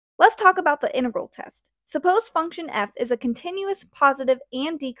Let's talk about the integral test. Suppose function f is a continuous positive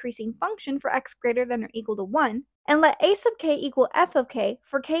and decreasing function for x greater than or equal to 1, and let a sub k equal f of k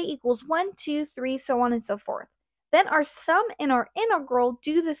for k equals 1, 2, 3, so on and so forth. Then our sum and our integral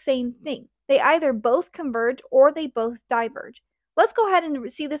do the same thing. They either both converge or they both diverge. Let's go ahead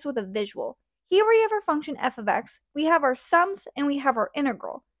and see this with a visual. Here we have our function f of x, we have our sums, and we have our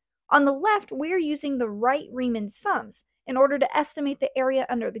integral. On the left, we are using the right Riemann sums in order to estimate the area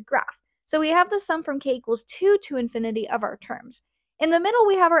under the graph. So we have the sum from k equals 2 to infinity of our terms. In the middle,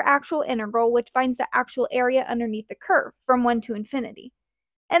 we have our actual integral, which finds the actual area underneath the curve from 1 to infinity.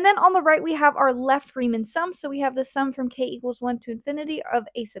 And then on the right, we have our left Riemann sum, so we have the sum from k equals 1 to infinity of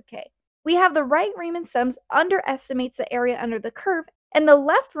a sub k. We have the right Riemann sums underestimates the area under the curve, and the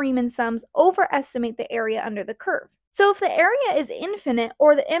left Riemann sums overestimate the area under the curve. So if the area is infinite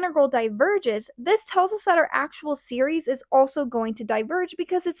or the integral diverges, this tells us that our actual series is also going to diverge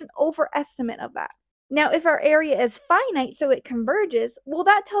because it's an overestimate of that. Now, if our area is finite, so it converges, well,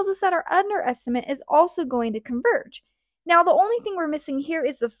 that tells us that our underestimate is also going to converge. Now, the only thing we're missing here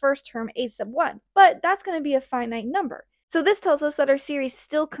is the first term, a sub 1, but that's going to be a finite number. So this tells us that our series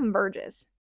still converges.